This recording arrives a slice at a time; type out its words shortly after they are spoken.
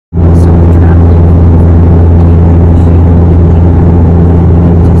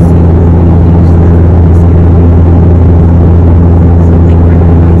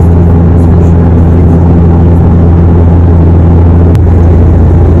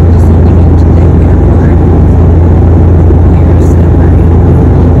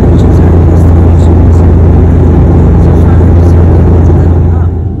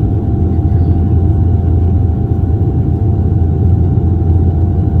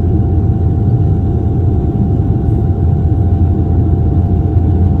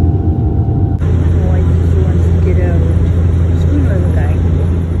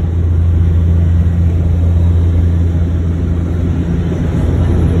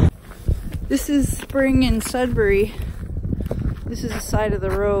This is spring in Sudbury. This is the side of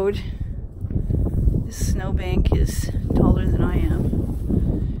the road. This snowbank is taller than I am.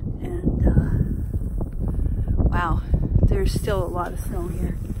 And wow, there's still a lot of snow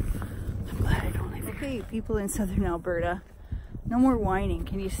here. I'm glad I don't live here. Okay, people in southern Alberta, no more whining.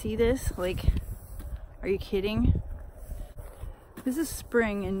 Can you see this? Like, are you kidding? This is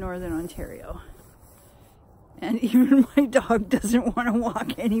spring in northern Ontario. And even my dog doesn't want to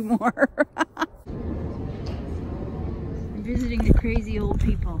walk anymore. I'm visiting the crazy old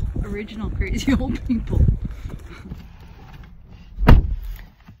people. Original crazy old people.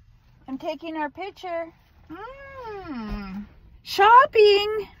 I'm taking our picture.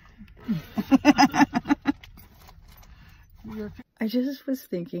 Shopping! I just was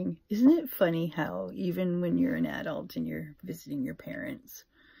thinking, isn't it funny how even when you're an adult and you're visiting your parents,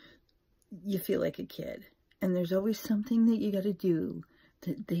 you feel like a kid. And there's always something that you got to do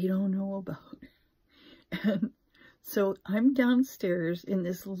that they don't know about. And so I'm downstairs in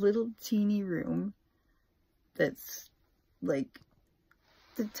this little teeny room that's like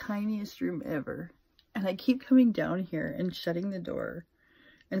the tiniest room ever. And I keep coming down here and shutting the door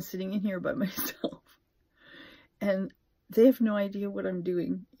and sitting in here by myself. And they have no idea what I'm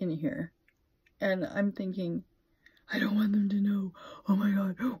doing in here. And I'm thinking, I don't want them to know. Oh my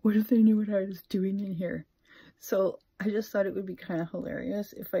God, what if they knew what I was doing in here? So I just thought it would be kind of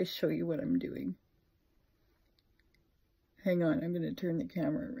hilarious if I show you what I'm doing. Hang on, I'm going to turn the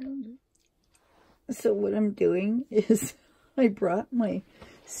camera around. So what I'm doing is I brought my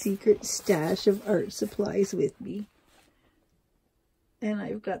secret stash of art supplies with me. And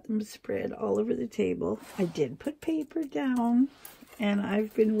I've got them spread all over the table. I did put paper down. And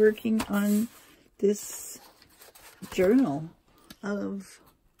I've been working on this journal of...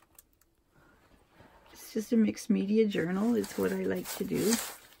 It's just a mixed media journal. It's what I like to do.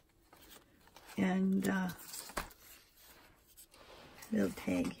 And little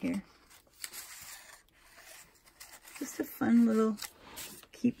tag here. Just a fun little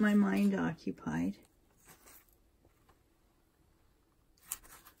keep my mind occupied.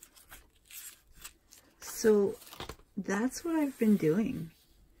 So that's what I've been doing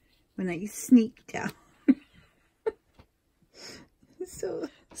when I sneak down.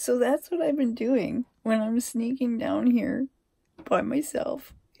 So that's what I've been doing when I'm sneaking down here by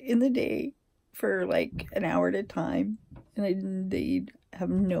myself in the day for like an hour at a time. And they have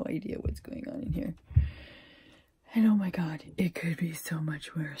no idea what's going on in here. And oh my God, it could be so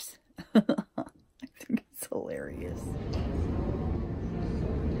much worse. I think it's hilarious.